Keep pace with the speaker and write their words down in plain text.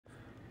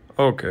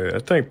Okay, I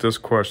think this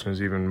question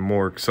is even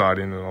more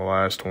exciting than the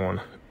last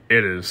one.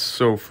 It is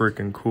so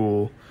freaking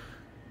cool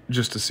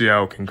just to see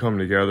how it can come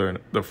together and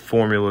the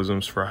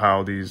formalisms for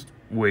how these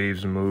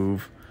waves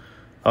move.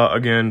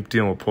 Again,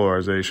 dealing with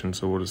polarization,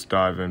 so we'll just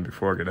dive in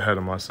before I get ahead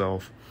of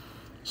myself.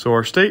 So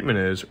our statement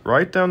is,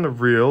 write down the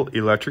real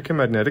electric and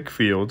magnetic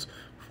fields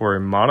for a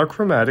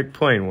monochromatic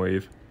plane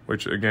wave,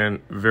 which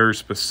again, very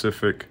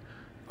specific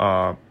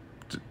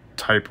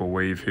type of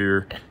wave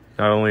here.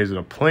 Not only is it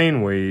a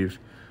plane wave,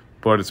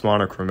 but it's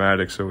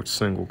monochromatic, so it's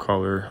single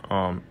color.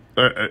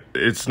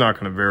 It's not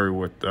going to vary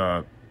with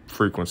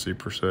frequency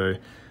per se.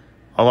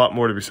 A lot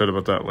more to be said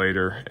about that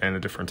later and the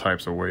different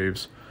types of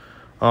waves.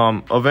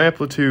 Of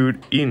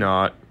amplitude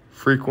E0,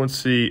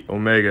 frequency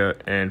omega,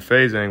 and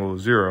phase angle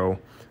 0,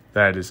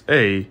 that is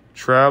A,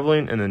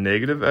 traveling in the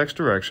negative x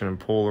direction and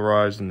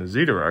polarized in the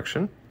z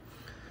direction.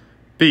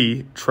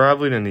 B,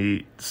 traveling in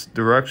the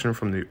direction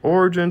from the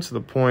origin to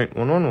the point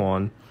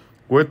 111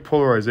 with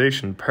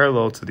polarization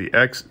parallel to the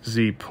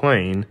xz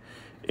plane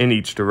in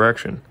each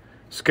direction.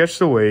 Sketch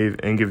the wave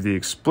and give the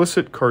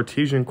explicit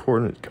Cartesian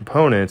coordinate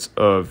components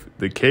of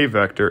the k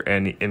vector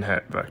and the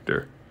in-hat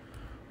vector.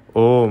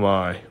 Oh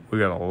my, we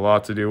got a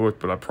lot to deal with,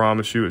 but I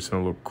promise you it's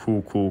going to look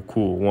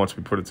cool once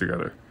we put it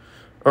together.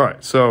 All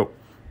right, so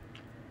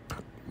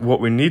what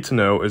we need to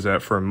know is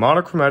that for a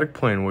monochromatic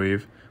plane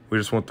wave, we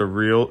just want the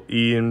real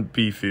E and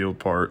B field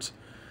parts.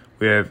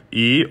 We have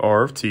E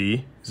R of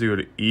t is equal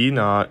to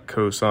E0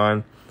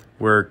 cosine,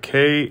 where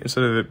k,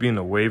 instead of it being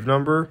the wave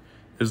number,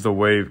 is the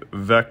wave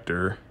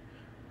vector,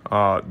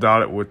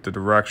 dotted with the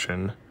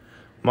direction,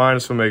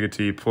 minus omega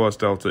t plus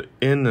delta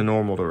in the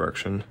normal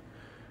direction.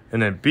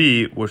 And then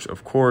B, which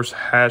of course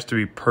has to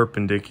be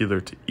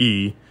perpendicular to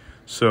E.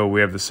 So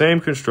we have the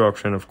same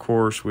construction. Of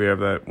course, we have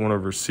that 1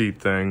 over c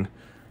thing,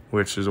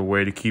 which is a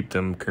way to keep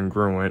them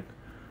congruent.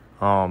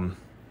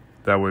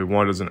 That way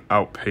one doesn't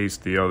outpace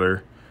the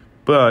other.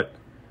 But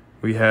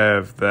we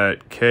have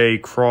that k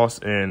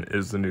cross n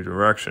is the new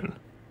direction,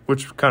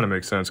 which kind of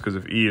makes sense because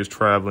if E is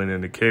traveling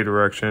in the k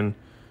direction,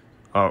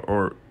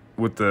 or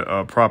with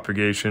the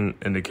propagation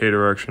in the k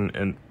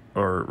direction,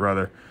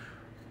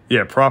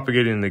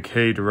 propagating in the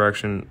k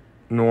direction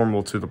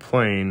normal to the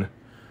plane,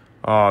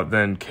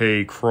 then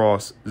k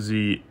cross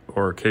z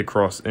or k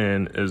cross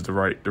n is the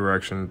right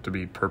direction to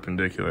be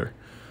perpendicular.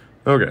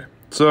 Okay,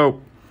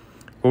 so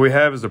what we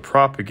have is the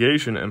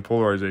propagation and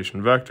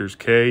polarization vectors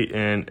k,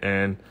 n,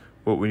 and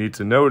what we need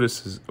to note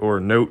is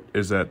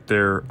that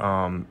their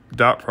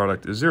dot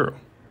product is 0.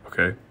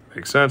 Okay,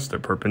 makes sense, they're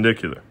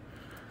perpendicular.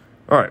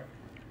 All right,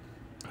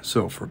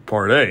 so for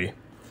part A,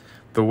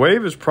 the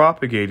wave is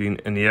propagating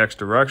in the x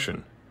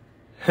direction.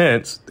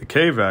 Hence, the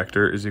k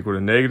vector is equal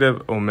to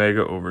negative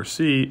omega over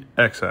c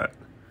x hat.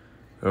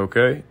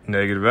 Okay,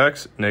 negative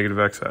x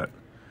hat.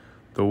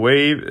 The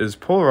wave is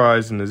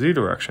polarized in the z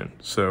direction,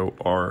 so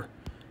our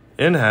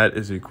n hat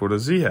is equal to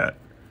z hat.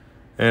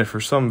 And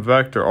for some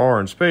vector r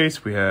in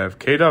space, we have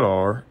k dot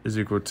r is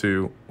equal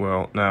to,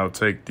 well, now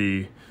take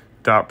the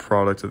dot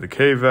product of the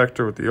k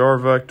vector with the r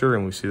vector,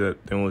 and we see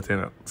that the only thing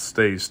that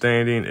stays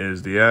standing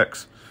is the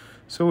x.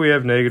 So we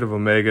have negative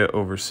omega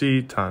over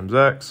c times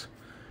x.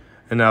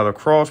 And now the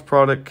cross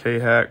product, k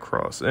hat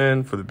cross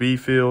n for the B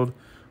field,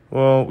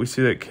 well, we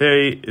see that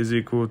k is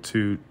equal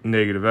to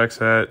negative x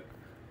hat.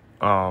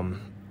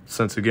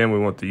 Since, again, we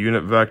want the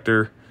unit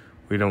vector,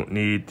 we don't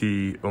need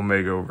the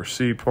omega over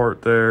c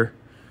part there.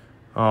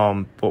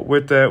 But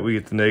with that, we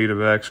get the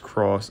negative x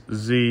cross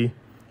z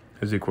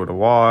is equal to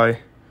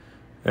y.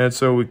 And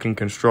so we can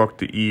construct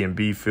the E and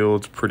B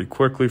fields pretty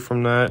quickly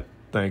from that.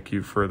 Thank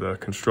you for the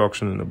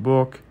construction in the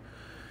book.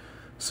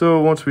 So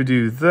once we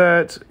do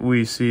that,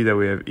 we see that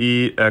we have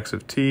E x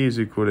of t is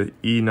equal to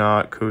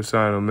E0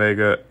 cosine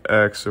omega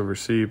x over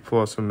c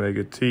plus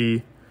omega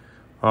t.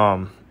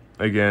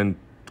 Again,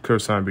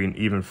 cosine being an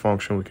even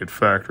function, we could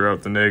factor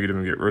out the negative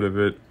and get rid of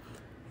it.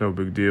 No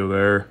big deal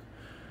there.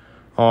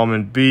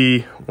 And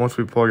B, once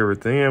we plug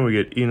everything in, we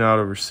get E0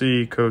 over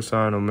c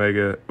cosine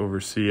omega over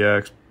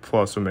cx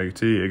plus omega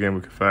t. Again,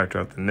 we could factor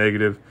out the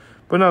negative,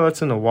 but now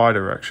that's in the y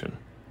direction.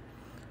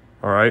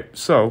 All right,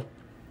 so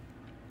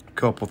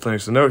couple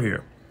things to note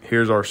here.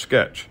 Here's our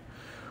sketch.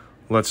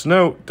 Let's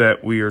note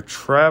that we are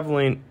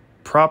propagating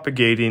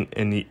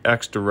in the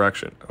x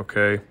direction,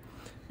 okay?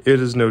 It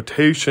is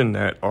notation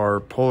that our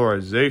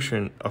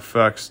polarization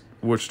affects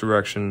which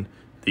direction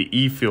the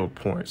E field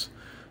points.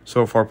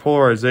 So if our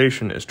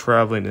polarization is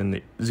traveling in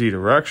the z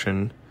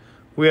direction,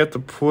 we have to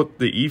put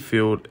the E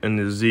field in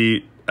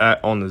the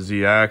on the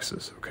z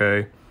axis,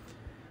 okay?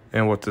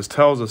 And what this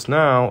tells us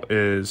now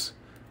is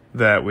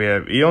that we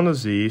have E on the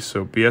z,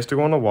 so B has to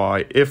go on the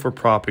y if we're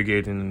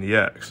propagating in the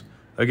x.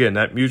 Again,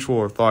 that mutual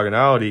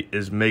orthogonality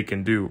is make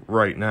and do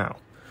right now.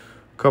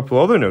 A couple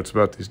other notes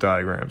about these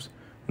diagrams.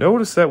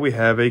 Notice that we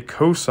have a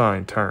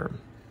cosine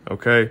term,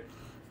 okay?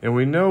 And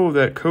we know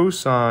that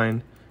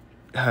cosine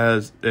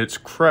has its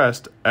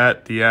crest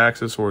at the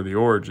axis or the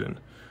origin.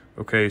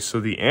 Okay,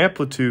 so the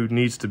amplitude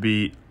needs to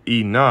be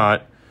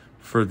E0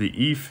 for the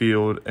E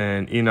field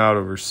and E0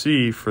 over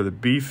C for the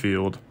B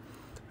field.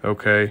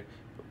 Okay,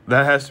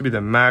 that has to be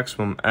the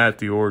maximum at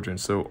the origin.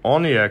 So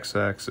on the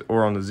x-axis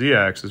or on the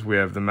z-axis, we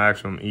have the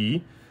maximum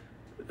E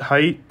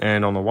height,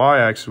 and on the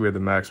y-axis, we have the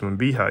maximum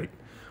B height.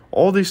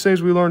 All these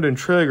things we learned in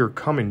trig are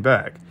coming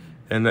back,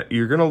 and that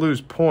you're going to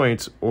lose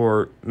points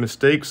or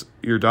mistakes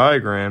your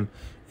diagram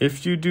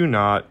if you do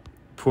not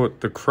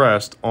put the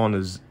crest on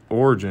the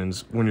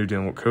origins when you're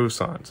dealing with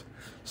cosines.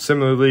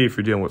 Similarly, if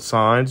you're dealing with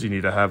sines, you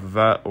need to have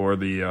that or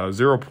the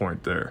 0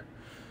 point there.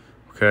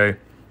 Okay,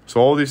 so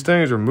all these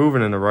things are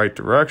moving in the right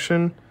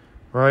direction,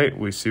 right?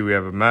 We see we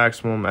have a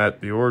maximum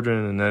at the origin,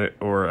 and then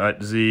or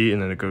at z,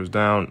 and then it goes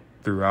down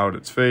throughout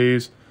its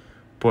phase.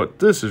 But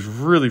this is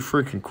really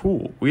freaking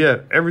cool. We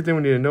have everything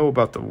we need to know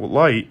about the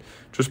light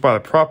just by the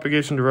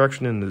propagation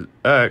direction in the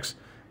x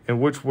and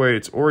which way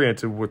it's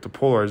oriented with the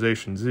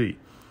polarization z.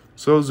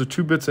 So those are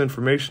 2 bits of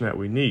information that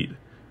we need.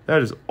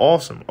 That is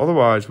awesome.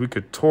 Otherwise, we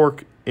could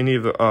torque any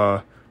of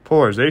the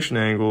polarization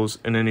angles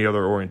in any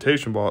other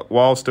orientation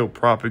while still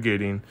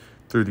propagating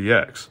through the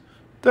x.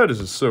 That is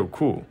just so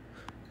cool.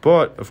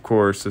 But, of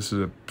course, this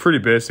is a pretty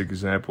basic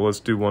example. Let's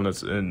do one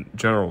that's in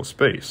general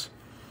space.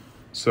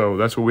 So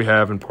that's what we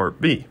have in part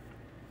B.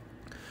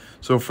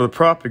 So for the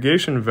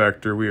propagation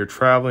vector, we are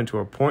traveling to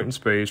a point in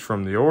space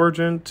from the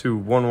origin to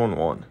 1, 1,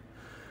 1.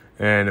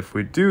 And if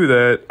we do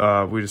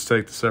that, we just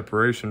take the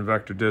separation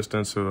vector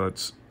distance. So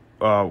that's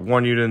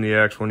 1 unit in the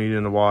x, 1 unit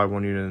in the y,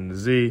 1 unit in the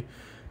z.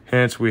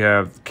 Hence, we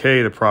have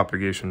k, the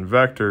propagation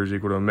vector, is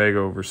equal to omega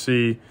over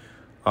c,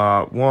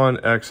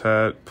 1 x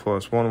hat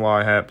plus 1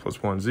 y hat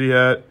plus 1 z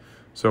hat.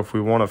 So if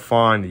we want to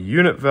find the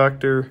unit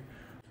vector,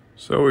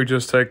 so we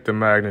just take the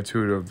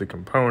magnitude of the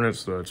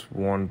components, so that's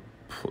 1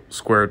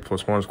 squared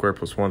plus 1 squared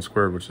plus 1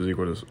 squared, which is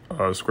equal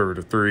to square root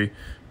of 3,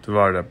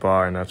 divided that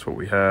by, and that's what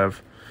we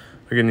have.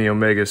 Again, the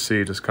omega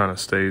c just kind of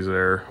stays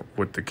there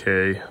with the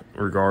k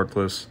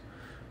regardless.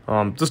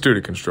 Just due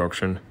to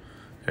construction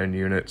and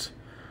units.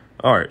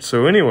 All right,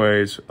 so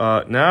anyways,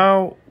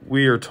 now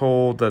we are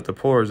told that the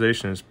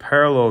polarization is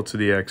parallel to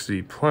the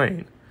xz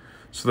plane.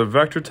 So the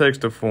vector takes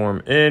the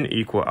form n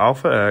equal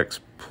alpha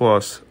x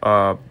plus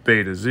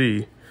beta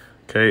z.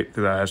 Okay,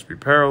 that has to be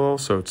parallel,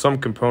 so it's some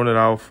component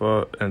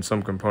alpha and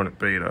some component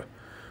beta.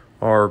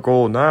 Our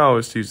goal now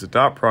is to use the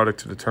dot product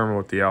to determine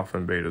what the alpha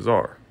and betas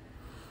are.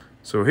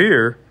 So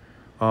here,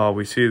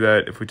 we see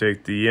that if we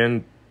take the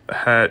n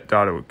hat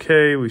dotted with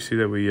k, we see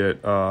that we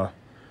get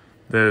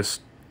this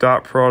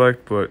dot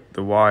product, but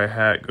the y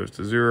hat goes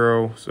to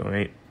 0, so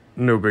ain't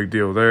no big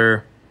deal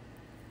there.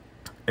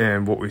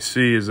 And what we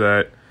see is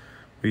that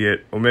we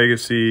get omega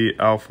c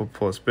alpha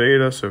plus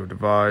beta, so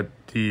divide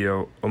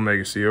the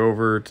omega c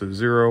over to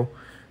 0.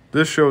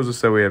 This shows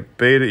us that we have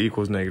beta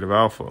equals negative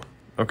alpha.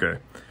 Okay,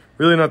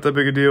 really not that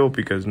big a deal,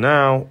 because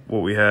now what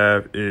we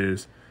have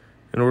is,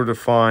 in order to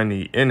find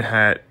the n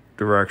hat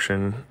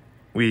direction,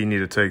 we need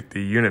to take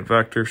the unit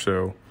vector.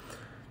 So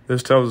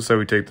this tells us that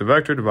we take the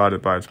vector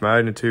divided by its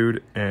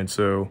magnitude. And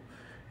so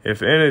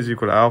if n is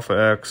equal to alpha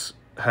x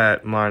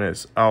hat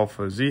minus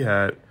alpha z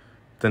hat,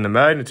 then the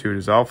magnitude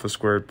is alpha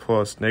squared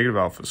plus negative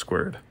alpha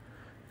squared.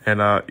 And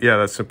yeah,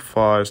 that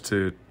simplifies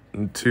to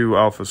 2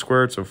 alpha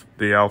squared. So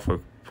the alpha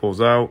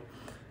pulls out,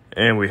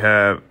 and we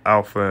have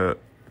alpha,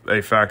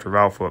 a factor of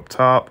alpha up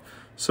top.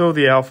 So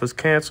the alphas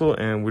cancel,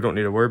 and we don't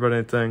need to worry about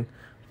anything.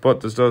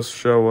 But this does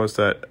show us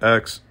that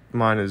x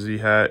minus z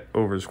hat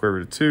over the square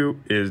root of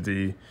 2 is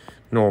the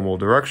normal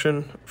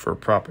direction for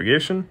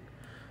propagation.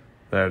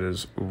 That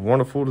is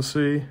wonderful to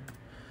see.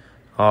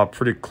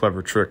 Pretty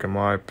clever trick in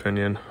my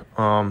opinion.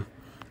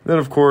 Then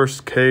of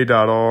course k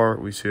dot r,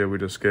 we see that we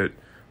just get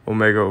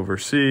omega over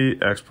c,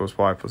 x plus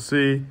y plus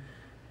z.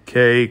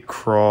 K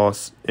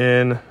cross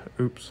n,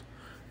 oops,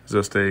 is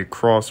just a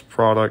cross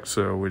product,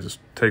 so we just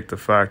take the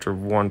factor of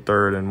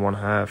 1/3 and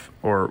 1/2,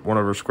 or 1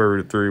 over square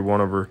root of 3,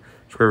 1 over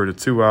square root of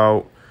 2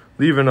 out,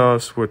 leaving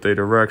us with a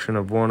direction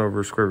of 1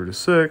 over square root of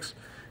 6,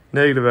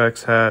 negative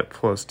x hat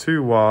plus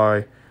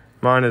 2y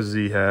minus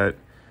z hat.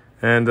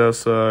 And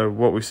thus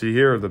what we see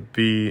here are the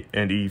B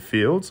and E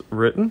fields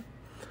written,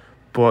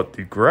 but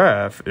the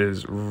graph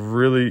is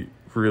really,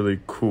 really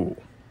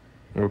cool.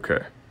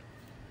 Okay,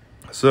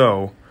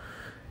 so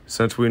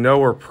since we know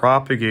we're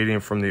propagating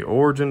from the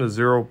origin of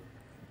 0,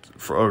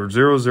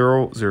 0,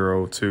 0,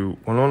 0 to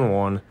 1, 1,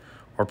 1,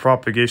 our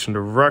propagation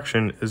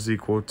direction is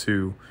equal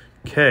to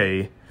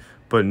k.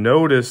 But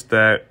notice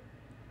that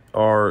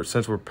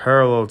since we're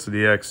parallel to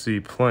the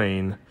xz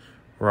plane,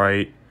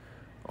 right,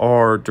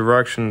 our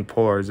direction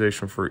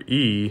polarization for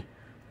E,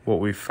 what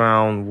we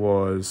found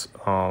was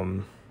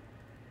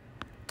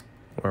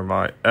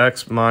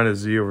x minus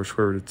z over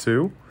square root of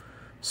 2.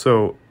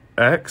 So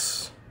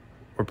x,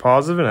 we're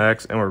positive in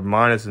x and we're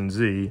minus in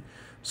z.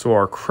 So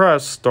our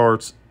crest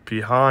starts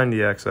behind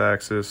the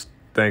x-axis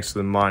thanks to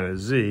the minus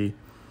z,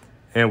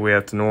 and we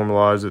have to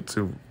normalize it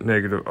to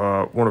negative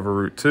 1 over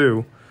root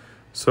 2.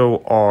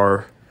 So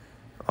our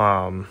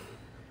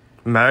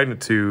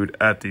magnitude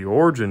at the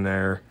origin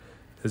there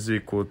is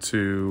equal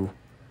to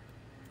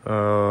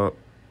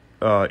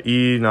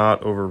E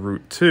naught over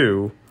root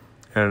 2.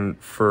 And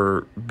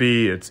for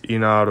B, it's E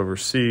naught over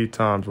C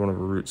times 1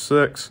 over root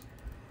 6.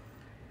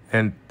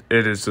 And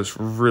it is just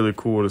really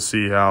cool to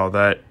see how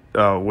that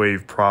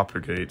wave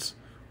propagates.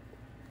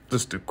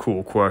 Just a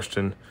cool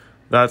question.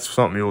 That's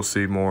something you'll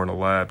see more in the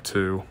lab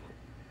too.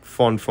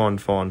 Fun, fun,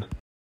 fun.